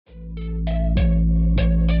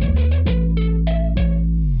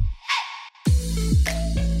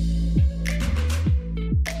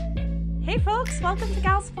welcome to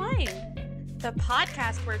Gals Flying, the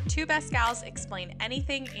podcast where two best gals explain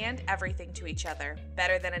anything and everything to each other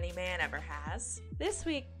better than any man ever has. This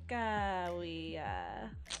week,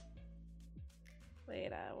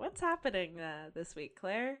 what's happening this week,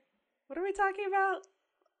 Claire? What are we talking about?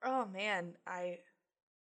 Oh man, I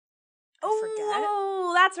forget.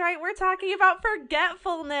 Oh, that's right. We're talking about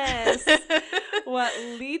forgetfulness. What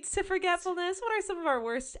leads to forgetfulness? What are some of our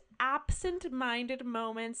worst absent-minded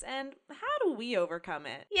moments, and how do we overcome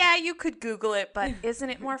it? Yeah, you could Google it, but isn't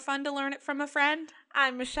it more fun to learn it from a friend?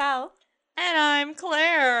 I'm Michelle. And I'm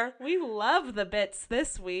Claire. We love the bits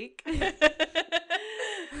this week. Claire,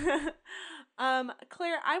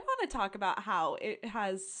 I want to talk about how it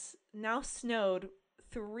has now snowed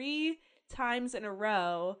 3 times in a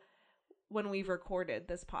row when we've recorded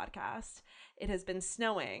this podcast. It has been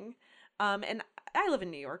snowing. And I live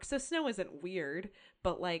in New York, so snow isn't weird,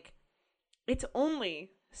 but like it's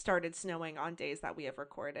only started snowing on days that we have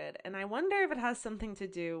recorded. And I wonder if it has something to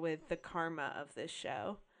do with the karma of this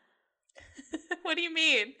show. What do you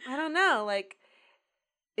mean? I don't know. Like,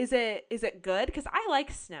 is it good? Because I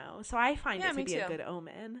like snow, so I find it to be a good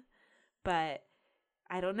omen. But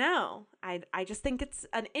I don't know. I just think it's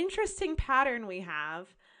an interesting pattern we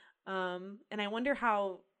have. And I wonder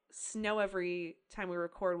how snow every time we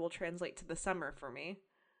record will translate to the summer for me.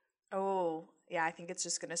 Oh, yeah, I think it's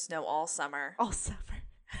just going to snow all summer. All summer.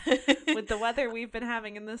 With the weather we've been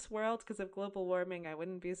having in this world because of global warming, I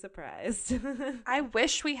wouldn't be surprised. I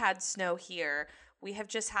wish we had snow here. We have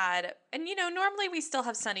just had, and normally we still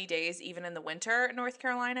have sunny days even in the winter in North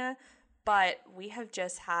Carolina, but we have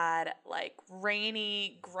just had like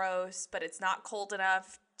rainy, gross, but it's not cold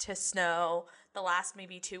enough to snow the last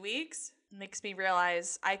maybe 2 weeks. Makes me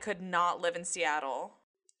realize I could not live in Seattle.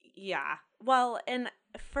 Yeah. Well, and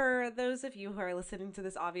for those of you who are listening to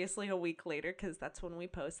this obviously a week later, because that's when we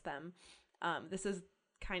post them, this is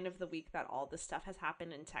kind of the week that all this stuff has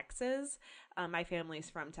happened in Texas. My family's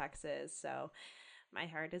from Texas, so my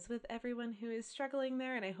heart is with everyone who is struggling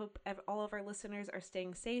there, and I hope all of our listeners are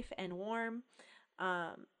staying safe and warm.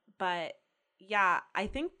 But yeah, I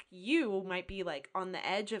think you might be like on the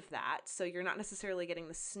edge of that, so you're not necessarily getting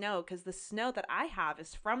the snow, because the snow that I have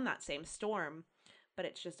is from that same storm, but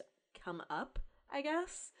it's just come up, I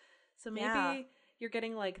guess. So maybe you're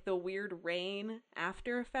getting like the weird rain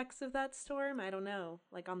after effects of that storm. I don't know,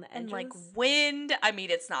 like on the edges. And like wind. I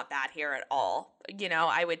mean, it's not bad here at all.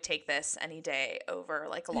 I would take this any day over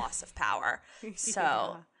like a loss of power.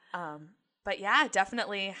 So, but yeah,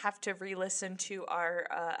 definitely have to re-listen to our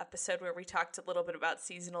episode where we talked a little bit about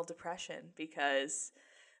seasonal depression, because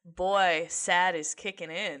boy, sad is kicking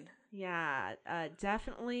in. Yeah,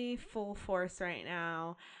 definitely full force right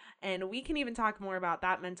now. And we can even talk more about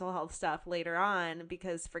that mental health stuff later on,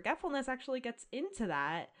 because forgetfulness actually gets into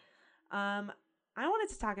that. I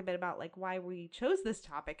wanted to talk a bit about like why we chose this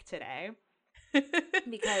topic today,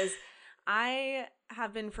 because I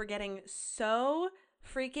have been forgetting so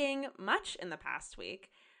freaking much in the past week.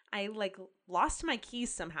 I like lost my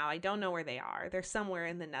keys somehow. I don't know where they are. They're somewhere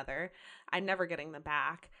in the nether. I'm never getting them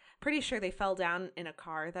back. Pretty sure they fell down in a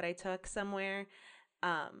car that I took somewhere.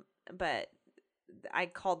 But I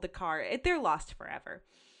called the car. They're lost forever.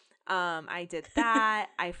 I did that.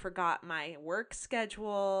 I forgot my work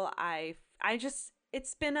schedule.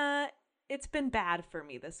 It's been bad for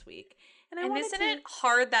me this week. And isn't it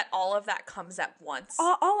hard that all of that comes at once?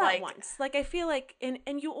 All at once. Like, I feel like, and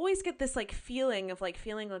you always get this, like, feeling of, like,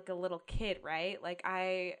 feeling like a little kid, right? Like,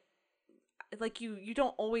 you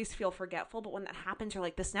don't always feel forgetful, but when that happens, you're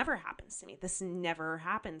like, this never happens to me. This never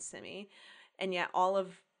happens to me. And yet all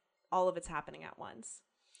of it's happening at once.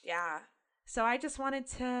 Yeah. So I just wanted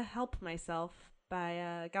to help myself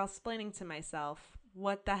by explaining to myself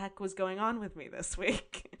what the heck was going on with me this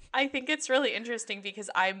week. I think it's really interesting because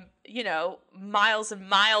I'm, miles and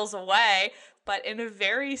miles away, but in a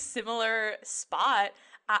very similar spot.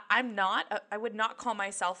 I would not call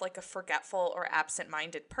myself like a forgetful or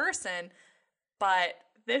absent-minded person, but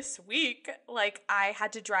this week, like, I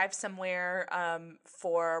had to drive somewhere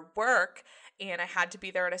for work, and I had to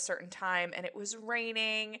be there at a certain time, and it was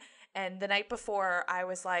raining, and the night before, I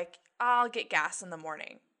was like, I'll get gas in the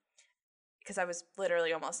morning, because I was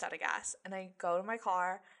literally almost out of gas, and I go to my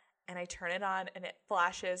car, and I turn it on, and it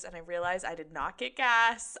flashes, and I realize I did not get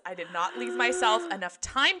gas. I did not leave myself enough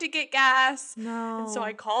time to get gas. No. And so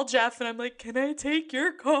I call Jeff, and I'm like, can I take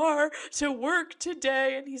your car to work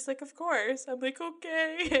today? And he's like, of course. I'm like,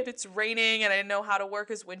 okay. And it's raining, and I didn't know how to work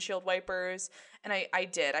his windshield wipers. And I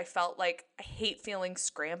did. I felt like I hate feeling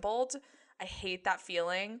scrambled. I hate that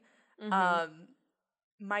feeling. Mm-hmm.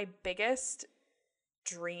 My biggest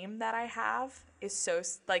dream that I have is so,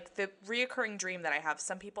 like, the reoccurring dream that I have.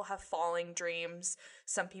 Some people have falling dreams.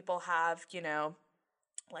 Some people have, you know,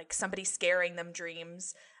 like somebody scaring them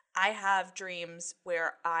dreams. I have dreams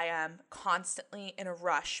where I am constantly in a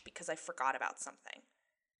rush because I forgot about something.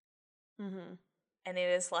 Mm-hmm. And it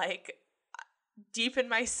is like deep in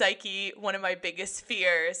my psyche, one of my biggest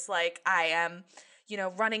fears. Like, I am, you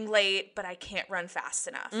know, running late, but I can't run fast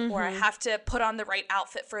enough. Or I have to put on the right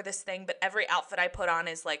outfit for this thing, but every outfit I put on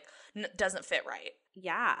is like, doesn't fit right.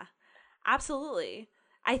 Yeah, absolutely.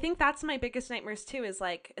 I think that's my biggest nightmares too, is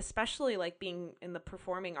like, especially like being in the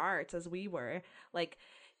performing arts as we were, like,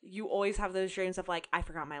 you always have those dreams of like, I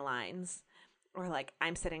forgot my lines, or like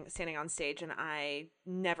I'm standing on stage and I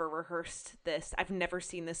never rehearsed this. I've never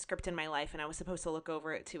seen this script in my life and I was supposed to look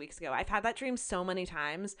over it 2 weeks ago. I've had that dream so many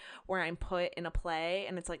times where I'm put in a play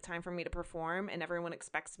and it's like time for me to perform and everyone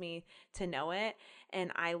expects me to know it,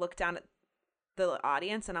 and I look down at the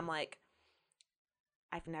audience and I'm like,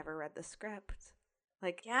 I've never read the script.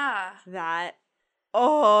 Like, yeah, that,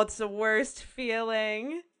 oh, it's the worst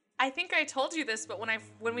feeling. I think I told you this, but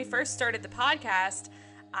when we first started the podcast,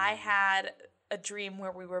 I had a dream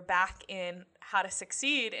where we were back in How to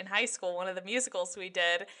Succeed in high school, one of the musicals we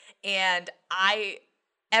did, and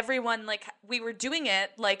everyone, like, we were doing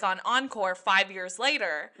it like on Encore 5 years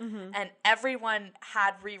later, and everyone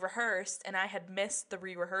had re-rehearsed and I had missed the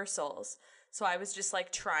re-rehearsals. So I was just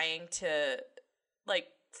like trying to like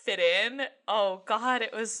fit in. Oh God,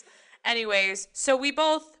 it was, anyways, so we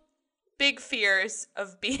both big fears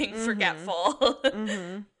of being forgetful.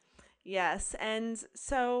 Yes, and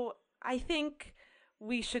so I think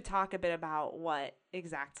we should talk a bit about what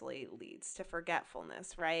exactly leads to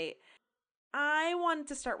forgetfulness, right? I wanted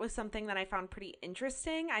to start with something that I found pretty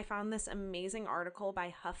interesting. I found this amazing article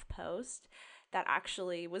by HuffPost that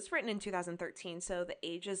actually was written in 2013, so the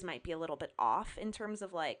ages might be a little bit off in terms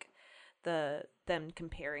of like them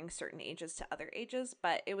comparing certain ages to other ages,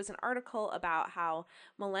 but it was an article about how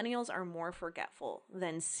millennials are more forgetful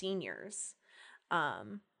than seniors.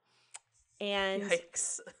 And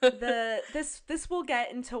Yikes. this will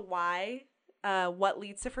get into why what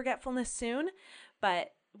leads to forgetfulness soon,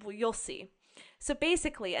 but you'll see. So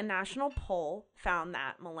basically, a national poll found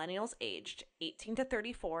that millennials aged 18 to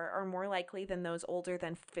 34 are more likely than those older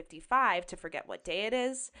than 55 to forget what day it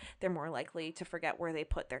is. They're more likely to forget where they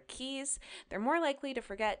put their keys. They're more likely to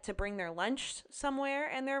forget to bring their lunch somewhere,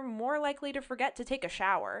 and they're more likely to forget to take a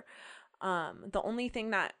shower. The only thing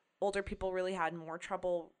that older people really had more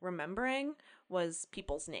trouble remembering was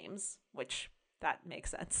people's names, which that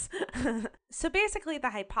makes sense. So basically, the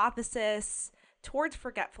hypothesis towards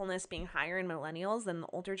forgetfulness being higher in millennials than the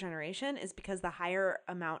older generation is because the higher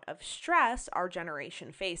amount of stress our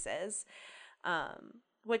generation faces,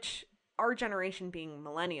 which our generation being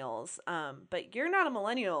millennials. But you're not a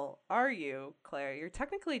millennial, are you, Claire? You're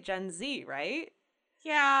technically Gen Z, right?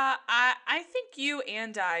 Yeah, I think you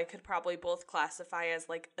and I could probably both classify as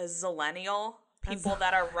like a zillennial. People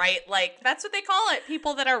that are right, like that's what they call it.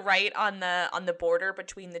 People that are right on the border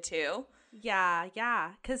between the two. Yeah,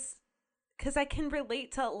 because I can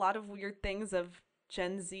relate to a lot of weird things of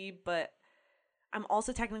Gen Z, but I'm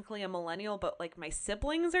also technically a millennial, but like my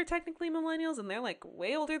siblings are technically millennials and they're like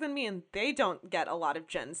way older than me and they don't get a lot of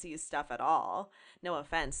Gen Z stuff at all. No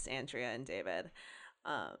offense, Andrea and David.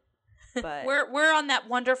 But we're on that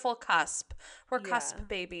wonderful cusp. We're cusp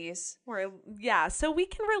babies. So we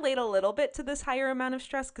can relate a little bit to this higher amount of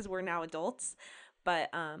stress because we're now adults, but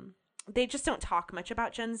they just don't talk much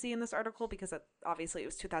about Gen Z in this article because obviously it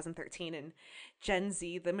was 2013 and Gen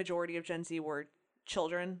Z, the majority of Gen Z were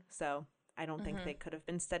children, so I don't think they could have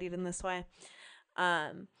been studied in this way.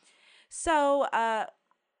 So I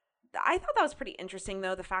thought that was pretty interesting,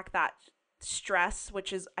 though, the fact that stress,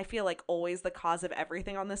 which is, I feel like, always the cause of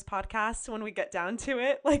everything on this podcast when we get down to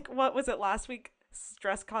it. Like, what was it last week?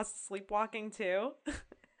 Stress caused sleepwalking, too?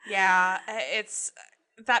 Yeah,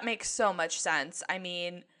 that makes so much sense. I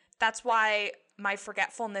mean, that's why my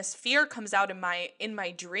forgetfulness fear comes out in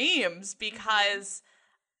my dreams because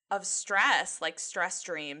of stress, like stress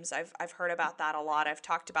dreams. I've heard about that a lot. I've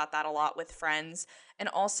talked about that a lot with friends. And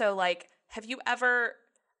also, like, have you ever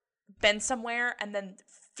been somewhere and then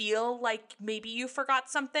feel like maybe you forgot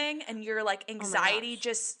something and your like anxiety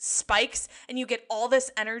just spikes and you get all this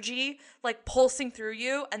energy like pulsing through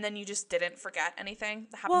you and then you just didn't forget anything?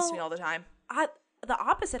 That happens to me all the time. The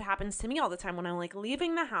opposite happens to me all the time when I'm like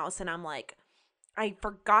leaving the house and I'm like, I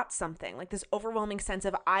forgot something, like this overwhelming sense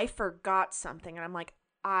of I forgot something, and I'm like,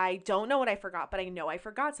 I don't know what I forgot, but I know I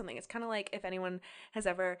forgot something. It's kind of like if anyone has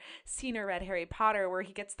ever seen or read Harry Potter where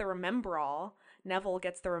he gets the Remembrall. Neville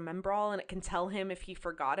gets the Remembrall and it can tell him if he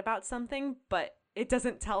forgot about something, but it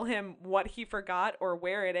doesn't tell him what he forgot or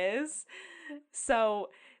where it is. So,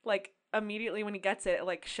 like, immediately when he gets it, it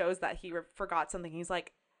like shows that he forgot something. He's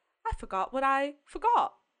like, I forgot what I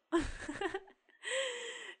forgot.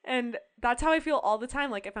 And that's how I feel all the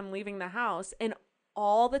time. Like, if I'm leaving the house, and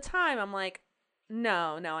all the time I'm like,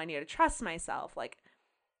 no, I need to trust myself. Like,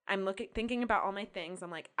 I'm thinking about all my things.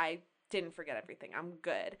 I'm like, I didn't forget everything. I'm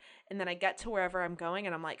good. And then I get to wherever I'm going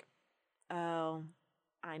and I'm like, oh,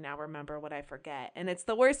 I now remember what I forget. And it's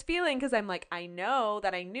the worst feeling because I'm like, I know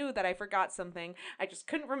that I knew that I forgot something. I just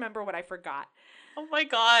couldn't remember what I forgot. Oh my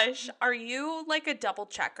gosh. Are you like a double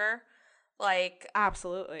checker? Like,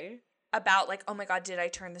 absolutely. About like, oh my God, did I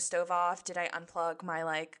turn the stove off? Did I unplug my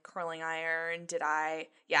like curling iron?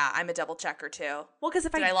 I'm a double checker too. Well, because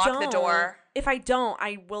if I lock the door? If I don't,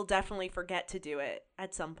 I will definitely forget to do it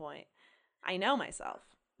at some point. I know myself.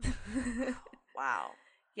 Wow.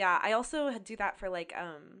 Yeah, I also do that for like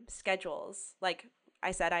schedules. Like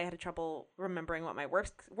I said, I had trouble remembering what my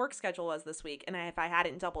work schedule was this week, and if I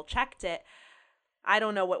hadn't double checked it, I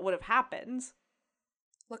don't know what would have happened.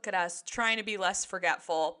 Look at us trying to be less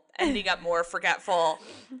forgetful, ending up more forgetful.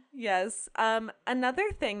 Yes. Another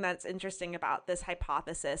thing that's interesting about this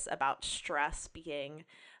hypothesis about stress being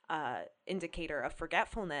indicator of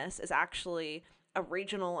forgetfulness is actually a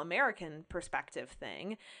regional American perspective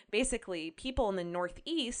thing. Basically, people in the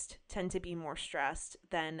Northeast tend to be more stressed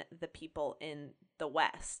than the people in the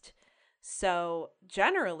West. So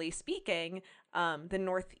generally speaking,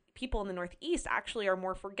 people in the Northeast actually are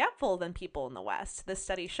more forgetful than people in the West. This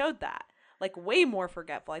study showed that, like way more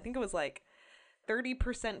forgetful. I think it was like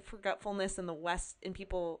 30% forgetfulness in the West, in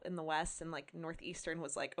people in the West, and like Northeastern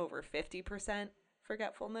was like over 50%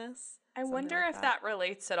 forgetfulness. I wonder if that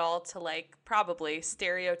relates at all to like probably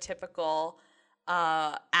stereotypical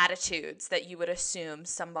attitudes that you would assume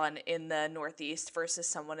someone in the Northeast versus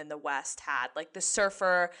someone in the West had. Like the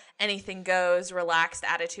surfer, anything goes, relaxed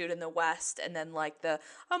attitude in the West, and then like the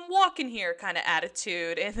I'm walking here kind of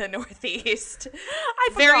attitude in the Northeast. I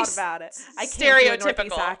forgot about it. I can't do a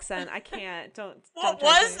Northeast accent. I can't. What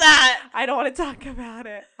was that? I don't want to talk about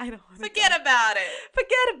it. I don't want to Forget about it.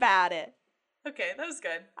 Forget about it. Okay, that was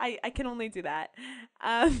good. I can only do that.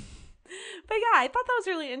 But yeah, I thought that was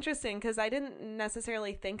really interesting because I didn't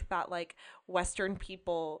necessarily think that like Western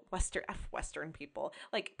people,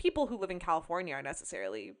 like people who live in California are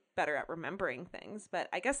necessarily better at remembering things. But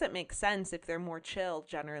I guess it makes sense if they're more chill,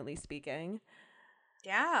 generally speaking.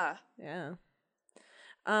 Yeah. Yeah.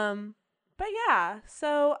 But yeah,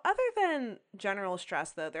 so other than general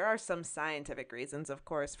stress, though, there are some scientific reasons, of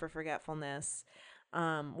course, for forgetfulness,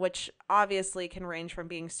 which obviously can range from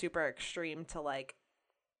being super extreme to like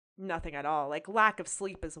nothing at all. Like lack of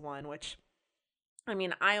sleep is one, which I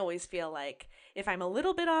mean, I always feel like if I'm a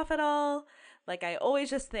little bit off at all, like I always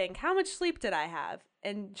just think, how much sleep did I have?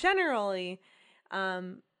 And generally,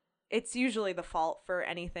 it's usually the fault for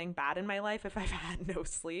anything bad in my life if I've had no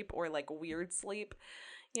sleep or like weird sleep,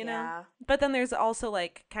 you know? Yeah. But then there's also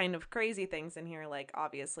like kind of crazy things in here, like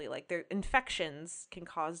obviously like their infections can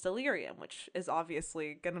cause delirium, which is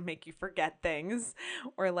obviously going to make you forget things,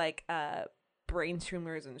 or like brain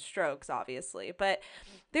tumors and strokes, obviously. But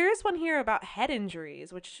there is one here about head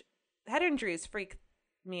injuries, which head injuries freak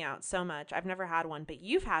me out so much. I've never had one, but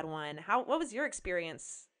you've had one. What was your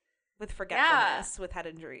experience with forgetfulness with head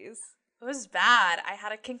injuries? It was bad. I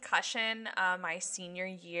had a concussion my senior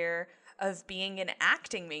year of being an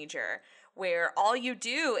acting major, where all you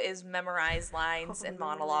do is memorize lines and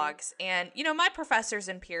monologues. And, you know, my professors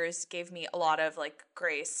and peers gave me a lot of like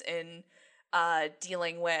grace in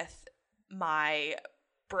dealing with my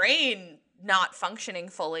brain not functioning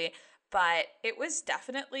fully, but it was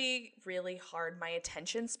definitely really hard. My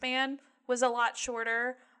attention span was a lot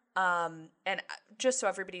shorter. And just so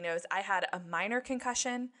everybody knows, I had a minor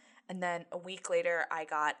concussion, and then a week later I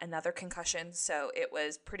got another concussion, so it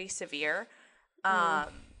was pretty severe.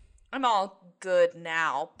 I'm all good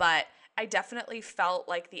now, but I definitely felt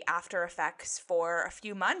like the after effects for a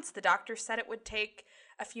few months. The doctor said it would take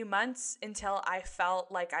a few months until I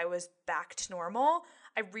felt like I was back to normal.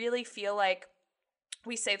 I really feel like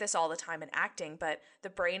we say this all the time in acting, but the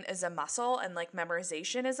brain is a muscle and like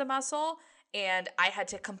memorization is a muscle. And I had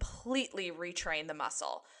to completely retrain the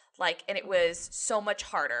muscle. Like, and it was so much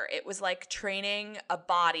harder. It was like training a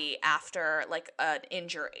body after like an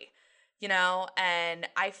injury, you know? And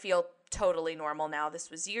I feel totally normal now.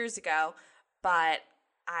 This was years ago, but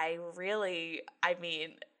I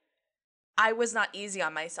was not easy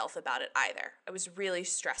on myself about it either. I was really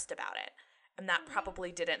stressed about it. And that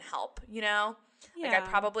probably didn't help, you know? Yeah. Like I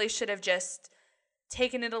probably should have just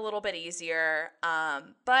taken it a little bit easier.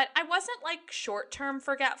 But I wasn't like short-term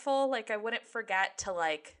forgetful. Like I wouldn't forget to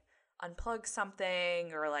like unplug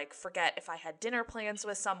something or like forget if I had dinner plans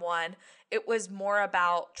with someone. It was more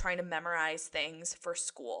about trying to memorize things for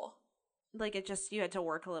school. Like you had to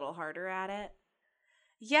work a little harder at it.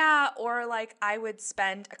 Yeah, or like I would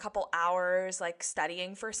spend a couple hours like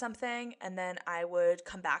studying for something and then I would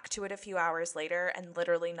come back to it a few hours later and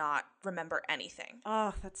literally not remember anything.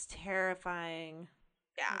 Oh, that's terrifying.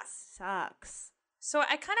 Yeah. That sucks. So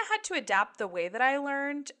I kind of had to adapt the way that I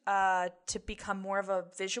learned to become more of a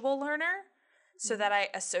visual learner so that I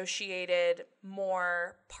associated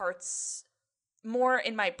more parts, more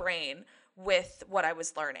in my brain with what I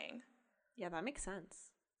was learning. Yeah, that makes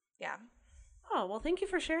sense. Yeah. Oh, well, thank you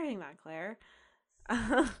for sharing that, Claire.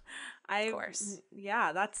 Of course.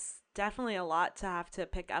 Yeah, that's definitely a lot to have to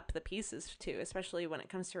pick up the pieces to, especially when it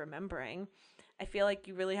comes to remembering. I feel like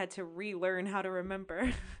you really had to relearn how to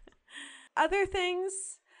remember. Other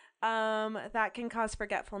things that can cause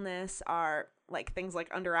forgetfulness are like things like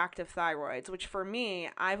underactive thyroids, which for me,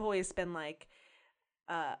 I've always been like,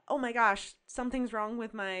 oh my gosh, something's wrong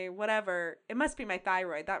with my whatever. It must be my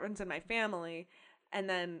thyroid. That runs in my family. And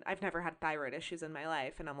then I've never had thyroid issues in my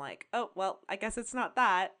life. And I'm like, oh, well, I guess it's not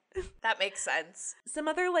that. That makes sense. Some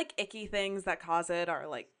other like icky things that cause it are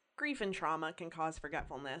like grief and trauma can cause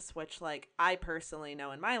forgetfulness, which like I personally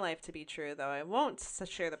know in my life to be true, though I won't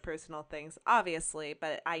share the personal things, obviously.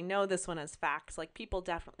 But I know this one as facts. Like people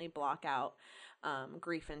definitely block out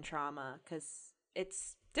grief and trauma because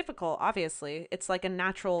it's difficult, obviously. It's like a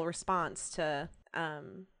natural response to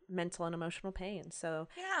mental and emotional pain. So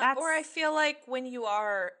yeah, or I feel like when you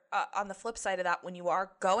are on the flip side of that, when you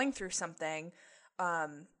are going through something,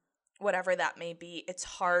 whatever that may be, it's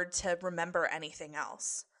hard to remember anything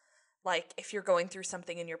else. Like if you're going through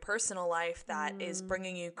something in your personal life that is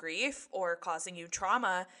bringing you grief or causing you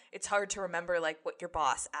trauma, it's hard to remember like what your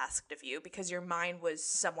boss asked of you because your mind was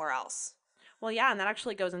somewhere else. Well, yeah, and that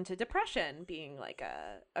actually goes into depression being like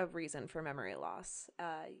a reason for memory loss.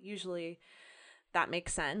 Usually that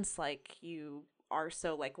makes sense. Like you are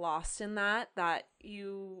so like lost in that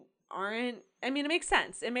you aren't, I mean, it makes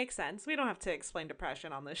sense. It makes sense. We don't have to explain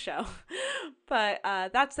depression on this show, but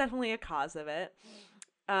that's definitely a cause of it.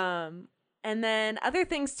 And then other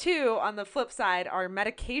things too, on the flip side, are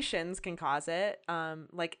medications can cause it,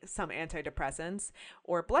 like some antidepressants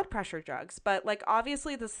or blood pressure drugs. But like,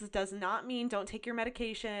 obviously this does not mean don't take your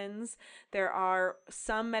medications. There are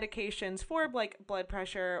some medications for like blood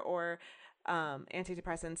pressure or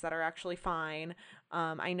antidepressants that are actually fine.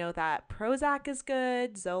 I know that Prozac is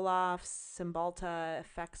good, Zoloft, Cymbalta,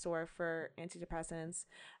 Effexor for antidepressants.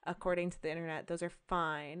 According to the internet, those are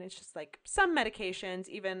fine. It's just like some medications,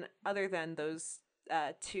 even other than those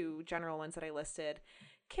two general ones that I listed,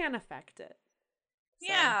 can affect it. So.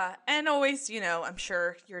 Yeah, and always, you know, I'm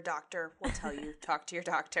sure your doctor will tell you, talk to your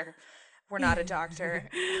doctor. We're not a doctor.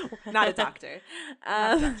 Not a doctor.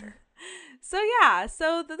 Not a doctor. So yeah,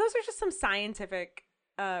 so those are just some scientific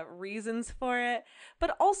reasons for it.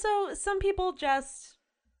 But also some people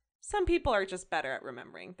are just better at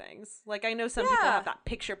remembering things. Like I know some people have that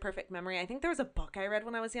picture perfect memory. I think there was a book I read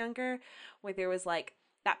when I was younger where there was like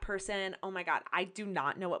that person, oh my God, I do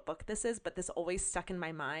not know what book this is, but this always stuck in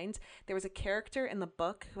my mind. There was a character in the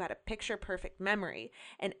book who had a picture perfect memory.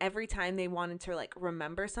 And every time they wanted to like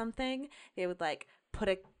remember something, they would like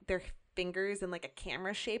put their fingers in like a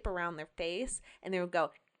camera shape around their face and they would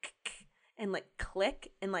go and like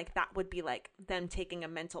click, and like that would be like them taking a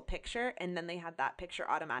mental picture, and then they had that picture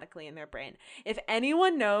automatically in their brain. If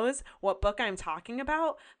anyone knows what book I'm talking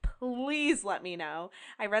about, please let me know.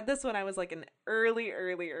 I read this when I was like in early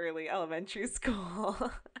elementary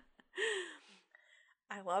school.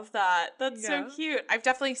 I love that. That's so cute. I've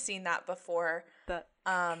definitely seen that before. But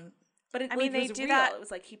I mean, they do real. That. It was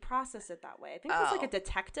like he processed it that way. I think it was like a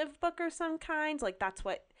detective book or some kind. Like that's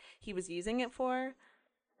what he was using it for.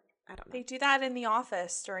 I don't know. They do that in The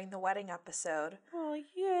Office during the wedding episode. Oh,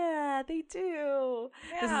 yeah, they do.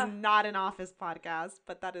 Yeah. This is not an Office podcast,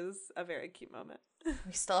 but that is a very cute moment.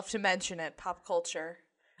 We still have to mention it. Pop culture.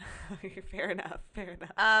 Fair enough.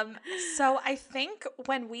 So I think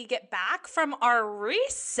when we get back from our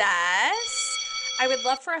recess, I would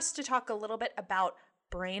love for us to talk a little bit about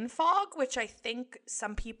brain fog, which I think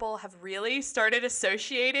some people have really started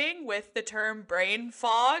associating with the term brain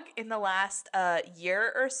fog in the last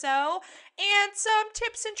year or so, and some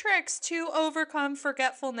tips and tricks to overcome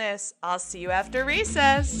forgetfulness. I'll see you after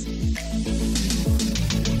recess.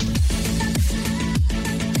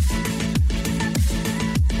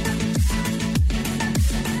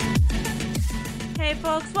 right,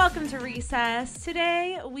 folks, welcome to Recess.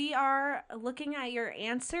 Today we are looking at your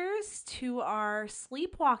answers to our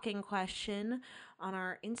sleepwalking question on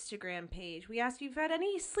our Instagram page. We asked you if you had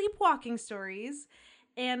any sleepwalking stories,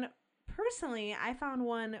 and personally, I found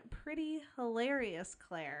one pretty hilarious,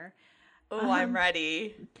 Claire. Oh, I'm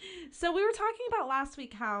ready. So we were talking about last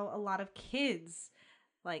week how a lot of kids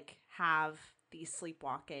have these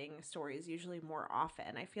sleepwalking stories usually more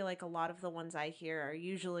often. I feel like a lot of the ones I hear are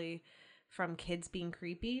usually from kids being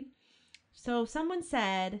creepy. So someone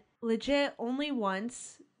said, legit, only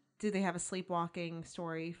once do they have a sleepwalking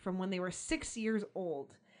story from when they were 6 years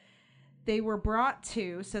old. They were brought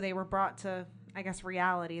to, I guess,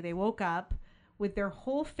 reality. They woke up with their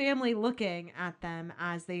whole family looking at them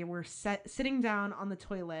as they were sitting down on the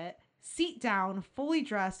toilet, seat down, fully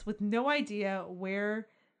dressed, with no idea where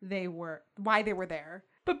they were, why they were there.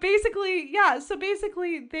 But basically,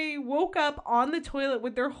 they woke up on the toilet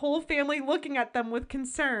with their whole family looking at them with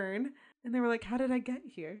concern. And they were like, how did I get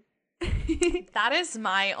here? That is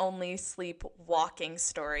my only sleepwalking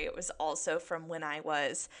story. It was also from when I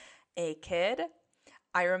was a kid.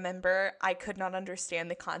 I remember I could not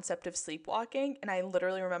understand the concept of sleepwalking, and I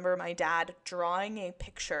literally remember my dad drawing a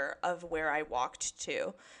picture of where I walked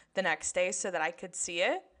to the next day so that I could see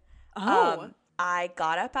it. I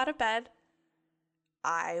got up out of bed.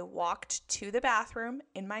 I walked to the bathroom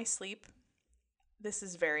in my sleep. This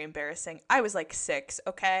is very embarrassing. I was like 6,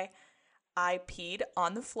 okay? I peed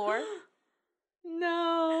on the floor.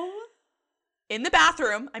 No. In the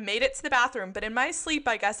bathroom. I made it to the bathroom, but in my sleep,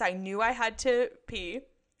 I guess I knew I had to pee.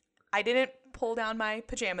 I didn't pull down my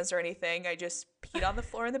pajamas or anything. I just peed on the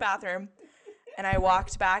floor in the bathroom, and I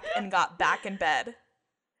walked back and got back in bed.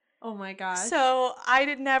 Oh my gosh. So I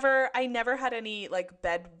never had any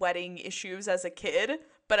bedwetting issues as a kid,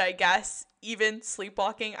 but I guess even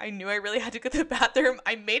sleepwalking, I knew I really had to go to the bathroom.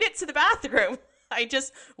 I made it to the bathroom. I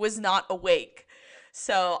just was not awake.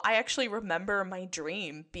 So I actually remember my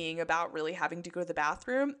dream being about really having to go to the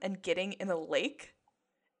bathroom and getting in a lake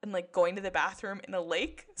and going to the bathroom in a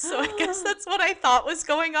lake. So I guess that's what I thought was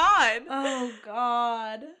going on. Oh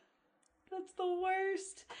God. That's the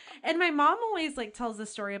worst. And my mom always tells this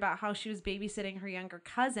story about how she was babysitting her younger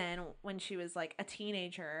cousin when she was a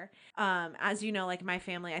teenager. As you know, my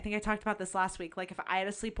family, I think I talked about this last week. If I had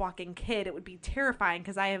a sleepwalking kid, it would be terrifying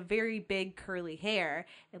because I have very big curly hair,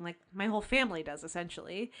 and my whole family does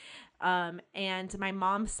essentially. And my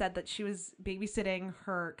mom said that she was babysitting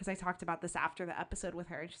her, because I talked about this after the episode with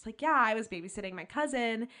her. And she's like, yeah, I was babysitting my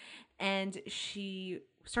cousin, and she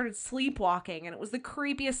started sleepwalking, and it was the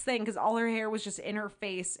creepiest thing because all her hair was just in her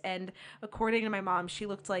face, and according to my mom, she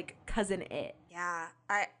looked like Cousin It. Yeah,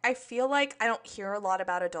 I feel like I don't hear a lot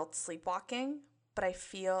about adults sleepwalking, but I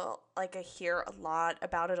feel like I hear a lot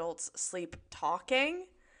about adults sleep talking,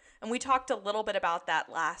 and we talked a little bit about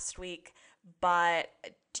that last week. But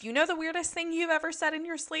do you know the weirdest thing you've ever said in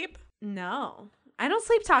your sleep? No, I don't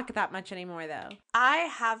sleep talk that much anymore though. I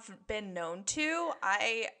have been known to.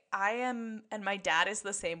 I am, and my dad is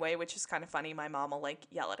the same way, which is kind of funny. My mom will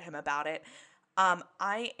yell at him about it.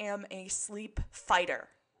 I am a sleep fighter.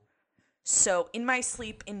 So in my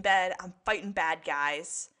sleep in bed, I'm fighting bad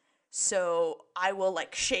guys. So I will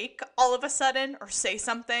shake all of a sudden or say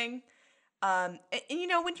something. And you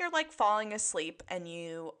know, when you're falling asleep and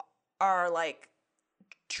you are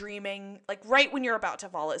dreaming, right when you're about to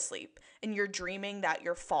fall asleep and you're dreaming that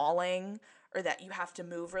you're falling or that you have to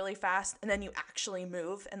move really fast, and then you actually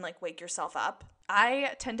move and wake yourself up.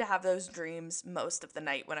 I tend to have those dreams most of the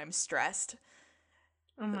night when I'm stressed.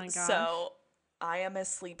 Oh my gosh. So I am a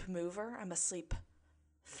sleep mover. I'm a sleep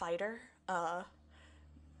fighter.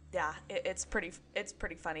 Yeah, it's pretty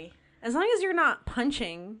funny. As long as you're not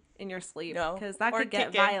punching in your sleep, no, because that could get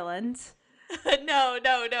kicking. Violent.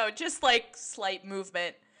 No, just slight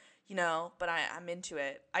movement. But I'm into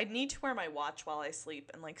it. I need to wear my watch while I sleep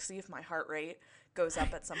and see if my heart rate goes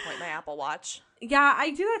up at some point, my Apple Watch. Yeah,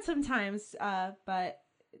 I do that sometimes, but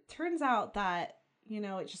it turns out that,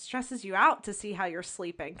 it just stresses you out to see how you're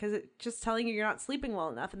sleeping because it's just telling you you're not sleeping well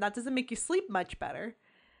enough, and that doesn't make you sleep much better.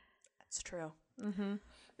 That's true. Mm-hmm.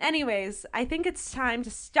 Anyways, I think it's time to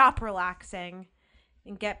stop relaxing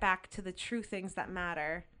and get back to the true things that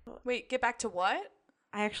matter. Wait, get back to what?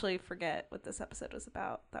 I actually forget what this episode was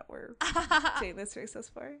about that we're doing this recess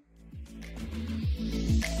for.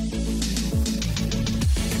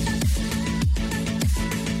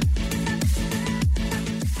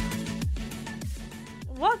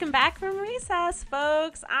 Welcome back from recess,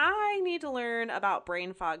 folks. I need to learn about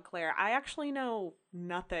brain fog, Claire. I actually know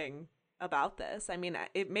nothing about this. I mean,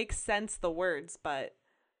 it makes sense, the words, but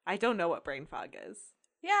I don't know what brain fog is.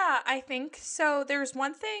 Yeah, I think so. There's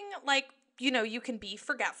one thing, you can be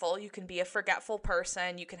forgetful. You can be a forgetful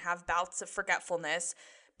person. You can have bouts of forgetfulness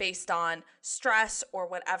based on stress or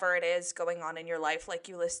whatever it is going on in your life, like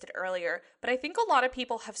you listed earlier. But I think a lot of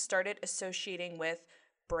people have started associating with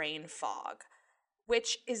brain fog,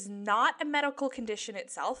 which is not a medical condition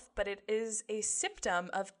itself, but it is a symptom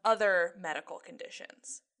of other medical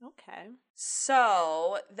conditions. Okay.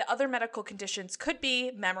 So, the other medical conditions could be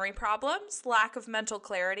memory problems, lack of mental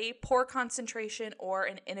clarity, poor concentration, or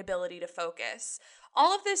an inability to focus.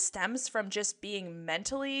 All of this stems from just being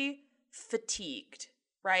mentally fatigued,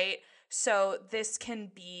 right? So, this can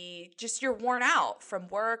be just you're worn out from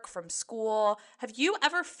work, from school. Have you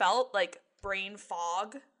ever felt like brain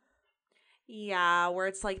fog? Yeah, where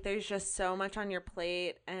it's like there's just so much on your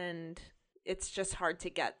plate and it's just hard to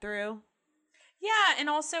get through. Yeah, and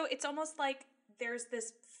also it's almost like there's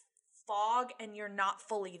this fog and you're not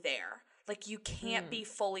fully there. Like you can't be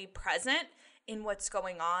fully present in what's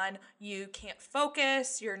going on. You can't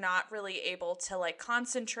focus. You're not really able to like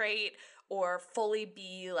concentrate or fully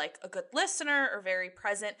be like a good listener or very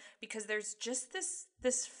present because there's just this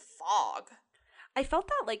fog. I felt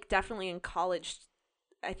that like definitely in college,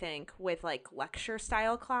 I think, with like lecture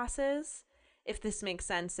style classes. If this makes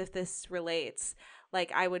sense, if this relates.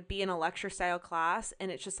 Like I would be in a lecture style class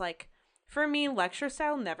and it's just like for me lecture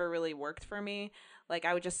style never really worked for me. Like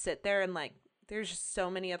I would just sit there and like there's just so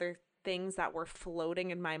many other things that were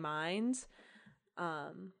floating in my mind.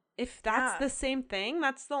 If that's the same thing,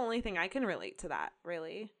 that's the only thing I can relate to that,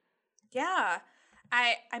 really. Yeah.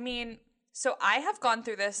 I mean, so I have gone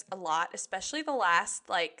through this a lot, especially the last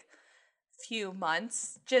like few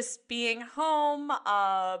months just being home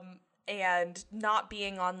and not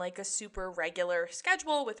being on like a super regular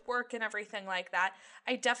schedule with work and everything like that.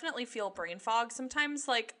 I definitely feel brain fog sometimes.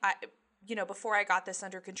 Like before I got this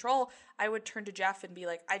under control, I would turn to Jeff and be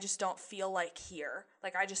like, I just don't feel like here.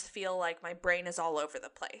 Like I just feel like my brain is all over the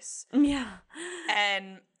place. Yeah.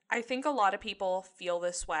 And I think a lot of people feel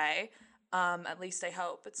this way. At least I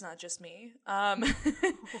hope it's not just me.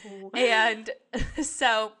 And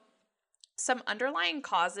so some underlying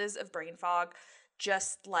causes of brain fog,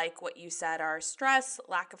 just like what you said, are stress,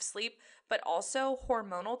 lack of sleep, but also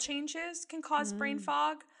hormonal changes can cause brain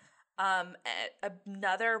fog.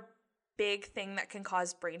 Another big thing that can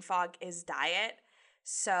cause brain fog is diet.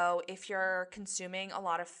 So if you're consuming a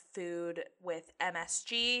lot of food with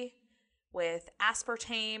MSG, with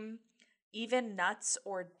aspartame, even nuts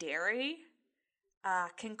or dairy,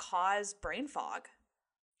 can cause brain fog.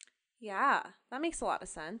 Yeah, that makes a lot of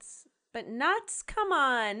sense. But nuts, come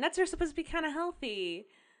on. Nuts are supposed to be kind of healthy.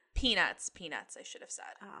 Peanuts, I should have said.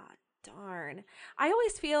 Ah, darn. I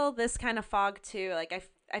always feel this kind of fog too. Like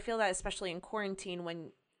I feel that especially in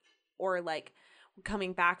quarantine or like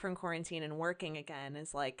coming back from quarantine and working again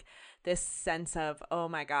is like this sense of, oh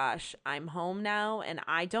my gosh, I'm home now and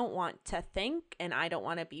I don't want to think and I don't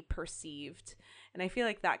want to be perceived. And I feel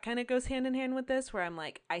like that kind of goes hand in hand with this, where I'm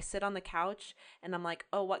like, I sit on the couch and I'm like,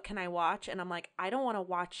 oh, what can I watch? And I'm like, I don't want to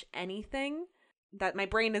watch anything that my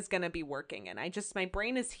brain is going to be working in. My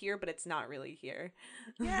brain is here, but it's not really here.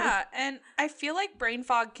 Yeah. And I feel like brain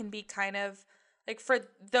fog can be kind of like, for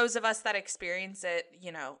those of us that experience it,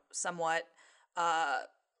 somewhat,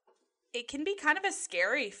 it can be kind of a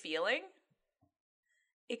scary feeling.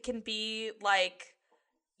 It can be like,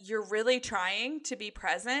 you're really trying to be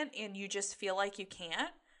present and you just feel like you can't.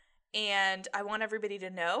 And I want everybody to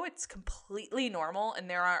know it's completely normal. And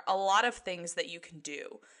there are a lot of things that you can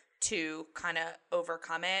do to kind of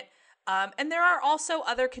overcome it. And there are also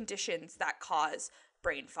other conditions that cause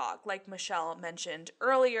brain fog. Like Michelle mentioned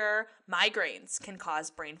earlier, migraines can cause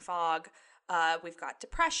brain fog. We've got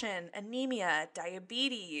depression, anemia,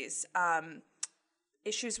 diabetes,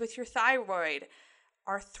 issues with your thyroid,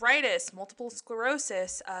 arthritis, multiple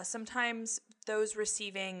sclerosis. Sometimes those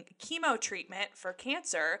receiving chemo treatment for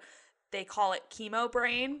cancer, they call it chemo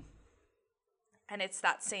brain. And it's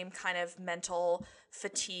that same kind of mental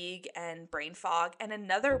fatigue and brain fog. And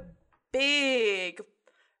another big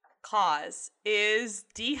cause is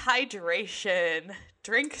dehydration.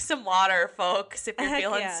 Drink some water, folks, if you're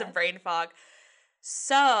feeling some brain fog.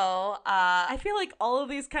 So, I feel like all of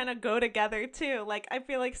these kind of go together too. Like, I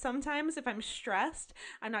feel like sometimes if I'm stressed,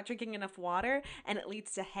 I'm not drinking enough water and it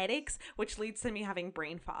leads to headaches, which leads to me having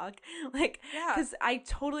brain fog. Like, because I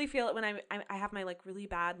totally feel it when I have my like really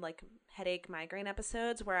bad like headache migraine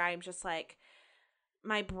episodes where I'm just like,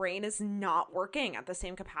 my brain is not working at the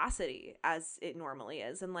same capacity as it normally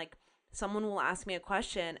is. And like, someone will ask me a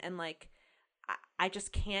question and like, I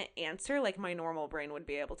just can't answer like my normal brain would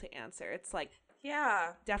be able to answer. It's like,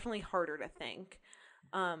 definitely harder to think.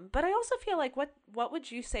 But I also feel like what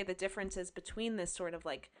would you say the difference is between this sort of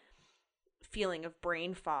like feeling of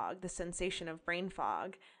brain fog, the sensation of brain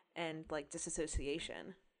fog and like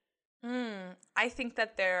disassociation. I think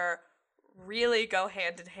that they're really go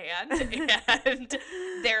hand in hand and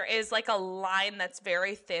there is like a line that's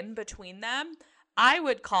very thin between them. I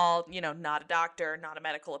would call, not a doctor, not a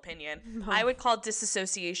medical opinion. No. I would call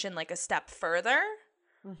disassociation like a step further.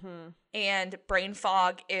 And brain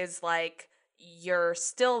fog is like you're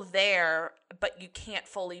still there, but you can't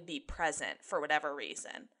fully be present for whatever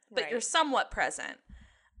reason. But you're somewhat present.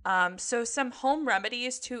 So some home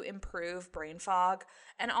remedies to improve brain fog,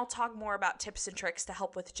 and I'll talk more about tips and tricks to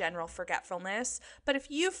help with general forgetfulness. But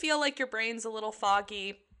if you feel like your brain's a little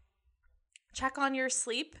foggy, check on your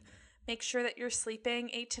sleep. Make sure that you're sleeping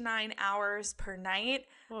 8 to 9 hours per night.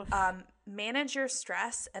 Manage your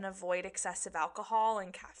stress and avoid excessive alcohol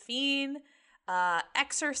and caffeine.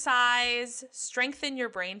 Exercise, strengthen your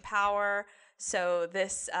brain power. So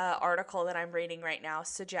this article that I'm reading right now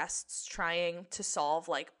suggests trying to solve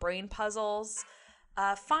like brain puzzles.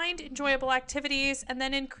 Find enjoyable activities, and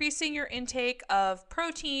then increasing your intake of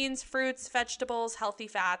proteins, fruits, vegetables, healthy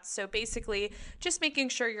fats. So basically just making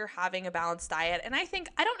sure you're having a balanced diet. And I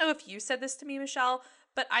don't know if you said this to me, Michelle,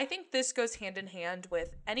 but I think this goes hand in hand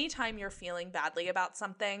with anytime you're feeling badly about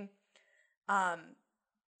something,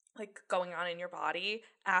 like going on in your body,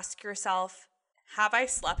 ask yourself, have I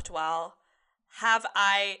slept well? Have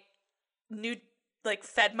I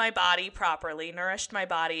fed my body properly, nourished my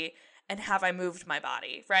body? And have I moved my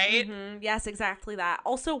body, right? Yes, exactly that.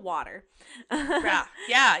 Also water. Yeah.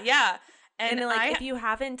 And if you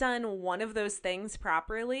haven't done one of those things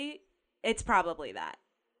properly, it's probably that.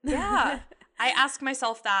 Yeah. I ask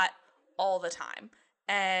myself that all the time.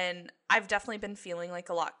 And I've definitely been feeling like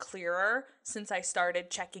a lot clearer since I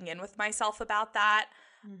started checking in with myself about that.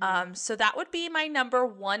 So that would be my number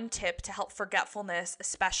one tip to help forgetfulness,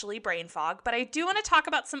 especially brain fog. But I do want to talk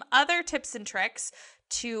about some other tips and tricks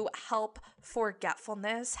to help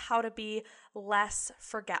forgetfulness, how to be less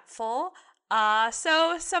forgetful.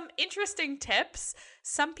 So some interesting tips.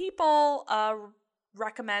 Some people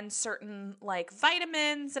recommend certain like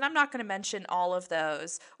vitamins, and I'm not going to mention all of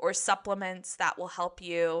those, or supplements that will help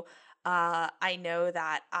you. I know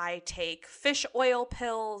that I take fish oil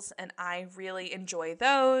pills, and I really enjoy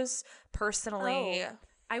those personally.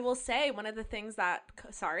 I will say one of the things that Go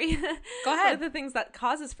ahead. One of the things that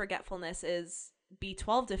causes forgetfulness is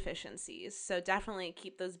B12 deficiencies. So definitely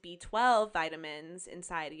keep those B12 vitamins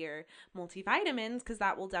inside your multivitamins, because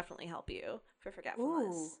that will definitely help you for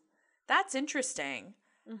forgetfulness. Ooh, that's interesting.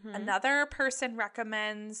 Another person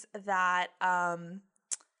recommends that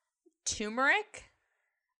turmeric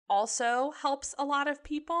also helps a lot of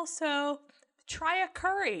people. So try a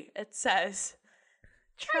curry, it says.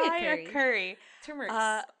 Try a curry.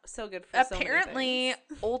 Turmeric's so good for so many apparently,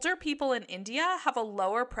 things. older people in India have a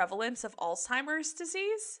lower prevalence of Alzheimer's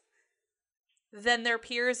disease than their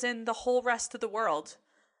peers in the whole rest of the world.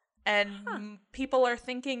 And people are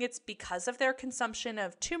thinking it's because of their consumption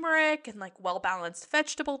of turmeric and like well-balanced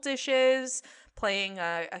vegetable dishes playing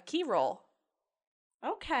a key role.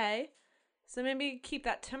 Okay. So maybe keep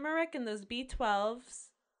that turmeric and those B12s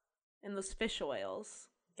and those fish oils.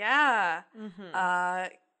 Yeah.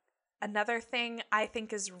 Another thing I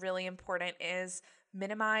think is really important is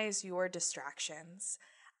minimize your distractions.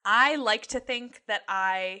 I like to think that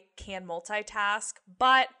I can multitask,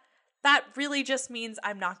 but that really just means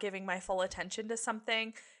I'm not giving my full attention to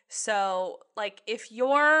something. So, like, if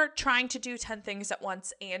you're trying to do 10 things at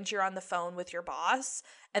once and you're on the phone with your boss,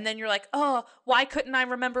 and then you're like, oh, why couldn't I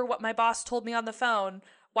remember what my boss told me on the phone?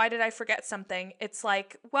 Why did I forget something? It's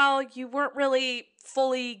like, well, you weren't really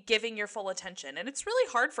fully giving your full attention. And it's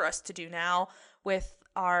really hard for us to do now with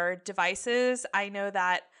our devices. I know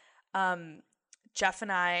that Jeff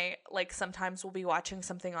and I, like, sometimes we'll be watching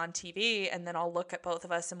something on TV, and then I'll look at both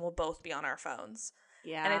of us and we'll both be on our phones.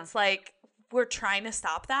 Yeah. And it's like, we're trying to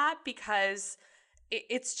stop that because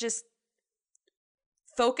it's just,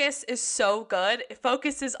 focus is so good.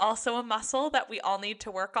 Focus is also a muscle that we all need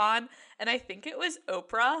to work on. And I think it was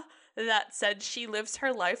Oprah that said she lives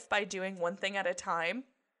her life by doing one thing at a time.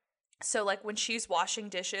 So, like, when she's washing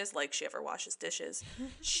dishes, like she ever washes dishes,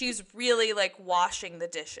 she's really, like, washing the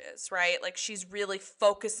dishes, right? Like, she's really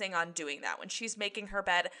focusing on doing that. When she's making her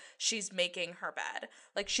bed, she's making her bed.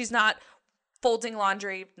 Like, she's not folding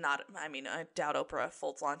laundry. I doubt Oprah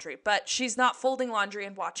folds laundry, but she's not folding laundry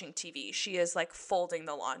and watching TV. She is, like, folding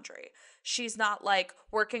the laundry. She's not, like,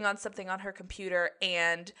 working on something on her computer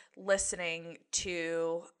and listening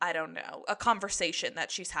to, I don't know, a conversation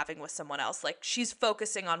that she's having with someone else. Like, she's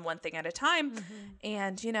focusing on one thing at a time.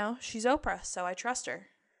 And, you know, she's Oprah, so I trust her.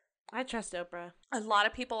 I trust Oprah. A lot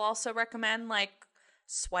of people also recommend, like,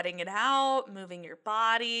 sweating it out, moving your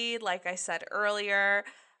body. Like I said earlier,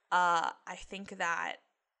 I think that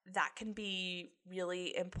can be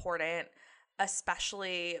really important,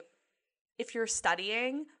 especially if you're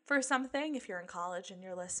studying for something, if you're in college and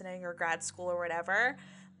you're listening, or grad school or whatever.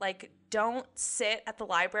 Like, don't sit at the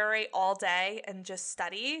library all day and just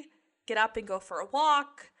study. Get up and go for a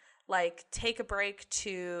walk. Like, take a break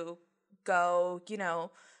to go,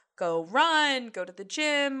 go run, go to the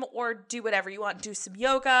gym, or do whatever you want. Do some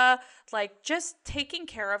yoga. Like, just taking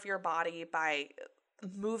care of your body by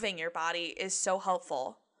moving your body is so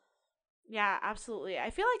helpful. Yeah, absolutely. I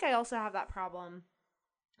feel like I also have that problem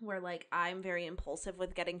where like I'm very impulsive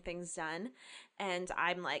with getting things done, and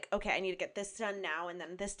I'm like, okay, I need to get this done now, and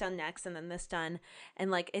then this done next, and then this done, and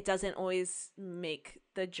like it doesn't always make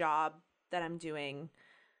the job that I'm doing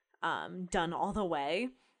done all the way.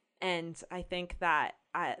 And I think that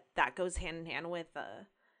that goes hand in hand with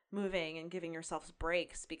moving and giving yourself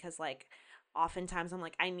breaks, because like oftentimes I'm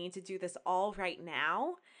like, I need to do this all right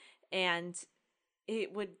now, and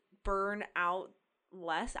it would burn out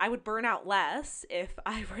less. I would burn out less if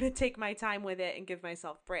I were to take my time with it and give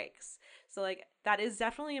myself breaks. So like that is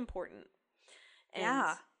definitely important. And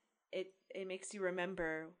yeah. It makes you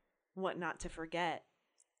remember what not to forget.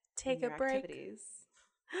 Take a break. Activities.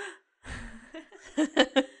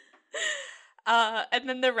 And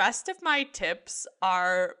then the rest of my tips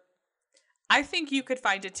are, I think you could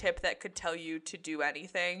find a tip that could tell you to do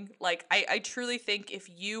anything. Like, I truly think if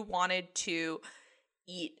you wanted to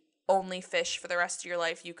eat only fish for the rest of your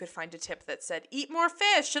life, you could find a tip that said, eat more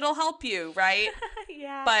fish, it'll help you, right?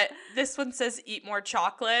 Yeah. But this one says, eat more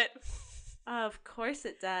chocolate. Of course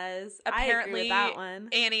it does. Apparently, I agree with that one.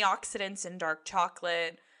 Antioxidants in dark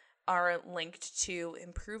chocolate are linked to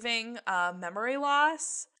improving memory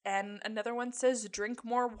loss. And another one says, drink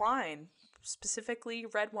more wine, specifically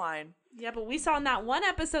red wine. Yeah, but we saw in that one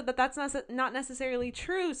episode that that's not necessarily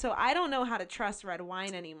true, so I don't know how to trust red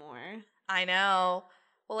wine anymore. I know.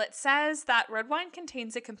 Well, it says that red wine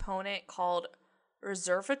contains a component called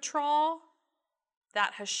resveratrol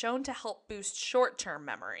that has shown to help boost short-term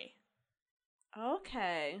memory.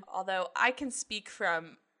 Okay. Although I can speak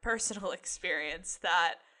from personal experience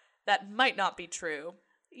that might not be true.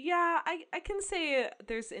 Yeah, I can say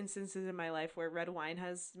there's instances in my life where red wine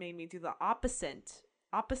has made me do the opposite.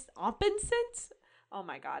 Opposite? Oh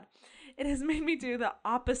my god. It has made me do the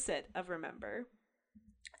opposite of remember.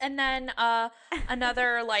 And then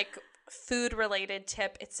another like food related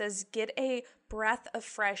tip, it says get a breath of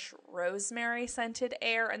fresh rosemary scented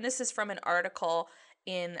air. And this is from an article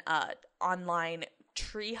in online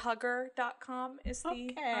treehugger.com is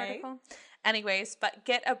the article. Anyways, but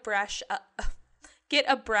get a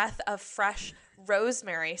breath of fresh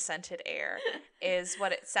rosemary scented air is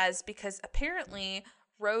what it says, because apparently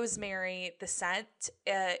rosemary, the scent,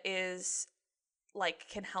 is like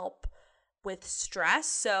can help with stress.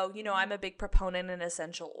 So, I'm a big proponent in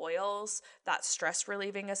essential oils, that stress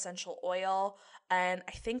relieving essential oil. And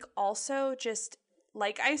I think also, just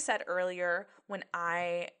like I said earlier, when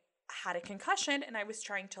I had a concussion and I was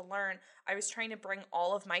trying to learn, I was trying to bring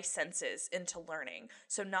all of my senses into learning.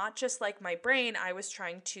 So not just like my brain, I was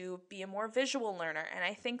trying to be a more visual learner. And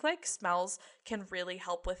I think like smells can really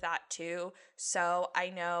help with that too. So I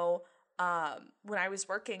know when I was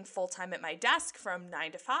working full-time at my desk from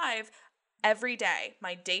 9 to 5, every day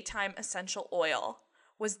my daytime essential oil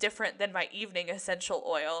was different than my evening essential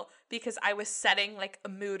oil, because I was setting like a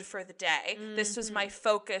mood for the day. Mm-hmm. This was my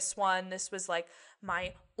focus one. This was like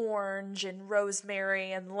my orange and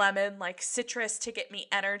rosemary and lemon, like citrus, to get me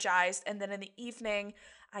energized. And then in the evening,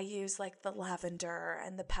 I use like the lavender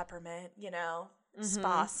and the peppermint,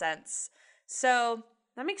 spa scents. So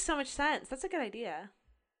that makes so much sense. That's a good idea.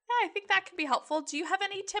 Yeah, I think that could be helpful. Do you have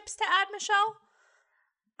any tips to add, Michelle?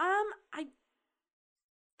 I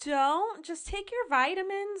don't. Just take your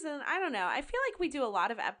vitamins, and I don't know. I feel like we do a lot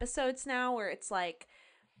of episodes now where it's like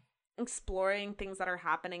exploring things that are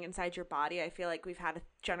happening inside your body. I feel like we've had a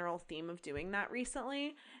general theme of doing that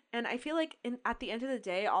recently, and I feel like at the end of the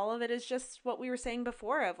day, all of it is just what we were saying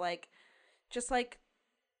before, of like just like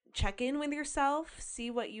check in with yourself, see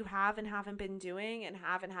what you have and haven't been doing and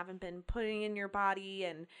haven't been putting in your body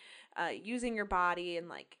and using your body, and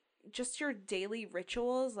like just your daily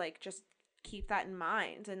rituals. Like just keep that in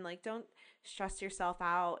mind, and like don't stress yourself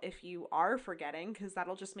out if you are forgetting, because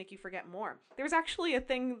that'll just make you forget more. There's actually a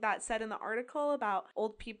thing that said in the article about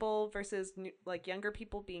old people versus like younger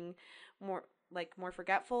people being more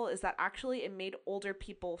forgetful, is that actually it made older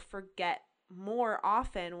people forget more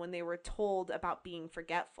often when they were told about being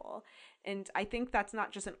forgetful. And I think that's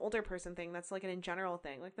not just an older person thing, that's like an in general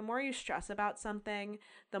thing. Like the more you stress about something,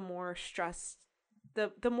 the more stressed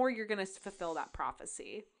the more you're going to fulfill that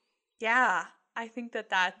prophecy. Yeah. I think that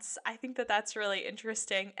that's really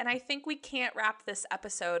interesting. And I think we can't wrap this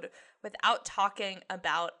episode without talking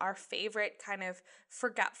about our favorite kind of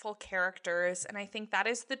forgetful characters. And I think that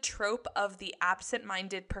is the trope of the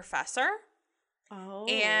absent-minded professor. Oh.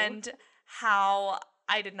 And how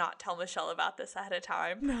I did not tell Michelle about this ahead of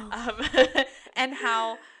time. No. And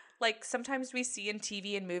how, like, sometimes we see in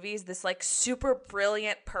TV and movies this, like, super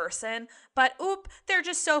brilliant person, but they're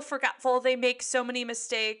just so forgetful. They make so many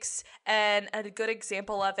mistakes. And a good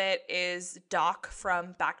example of it is Doc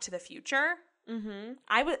from Back to the Future. Mm-hmm.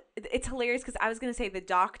 It's hilarious because I was going to say the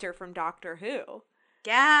Doctor from Doctor Who.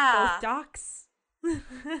 Yeah. Both docs.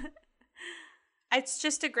 It's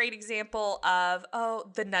just a great example of,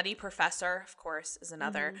 the Nutty Professor, of course, is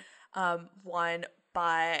another one.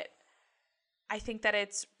 But I think that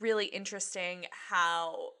it's really interesting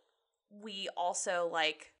how we also,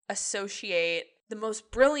 like, associate the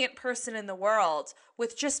most brilliant person in the world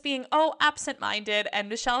with just being, absent-minded. And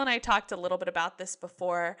Michelle and I talked a little bit about this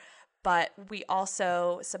before, but we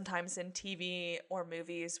also sometimes in TV or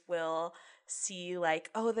movies will see, like,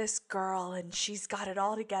 this girl and she's got it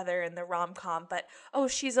all together in the rom-com, but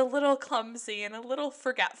she's a little clumsy and a little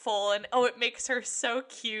forgetful, and it makes her so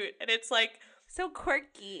cute. And it's like, so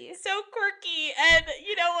quirky. And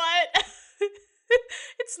you know what?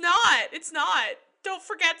 It's not. Don't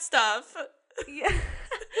forget stuff. Yeah.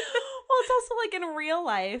 Well, it's also like in real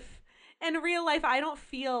life. In real life, I don't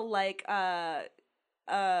feel like a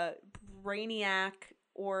brainiac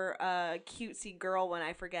or a cutesy girl when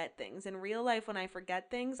I forget things. In real life, when I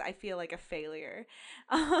forget things, I feel like a failure.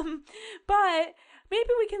 But maybe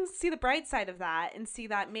we can see the bright side of that and see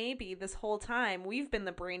that maybe this whole time we've been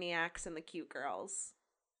the brainiacs and the cute girls.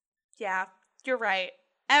 Yeah, you're right.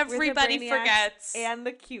 Everybody forgets. And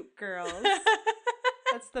the cute girls.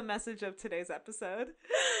 That's the message of today's episode.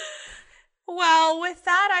 Well, with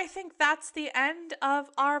that, I think that's the end of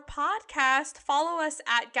our podcast. Follow us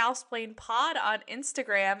at GalsplainPod on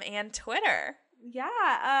Instagram and Twitter.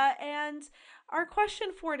 Yeah, and our question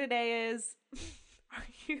for today is, are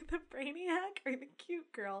you the brainiac or the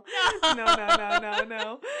cute girl?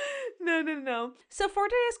 No. So for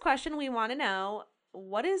today's question, we want to know,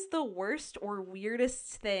 what is the worst or weirdest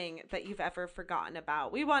thing that you've ever forgotten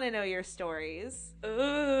about? We want to know your stories.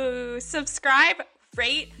 Ooh, subscribe,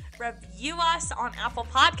 rate, review us on Apple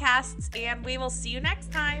Podcasts, and we will see you next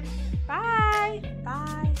time. Bye.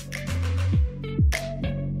 Bye.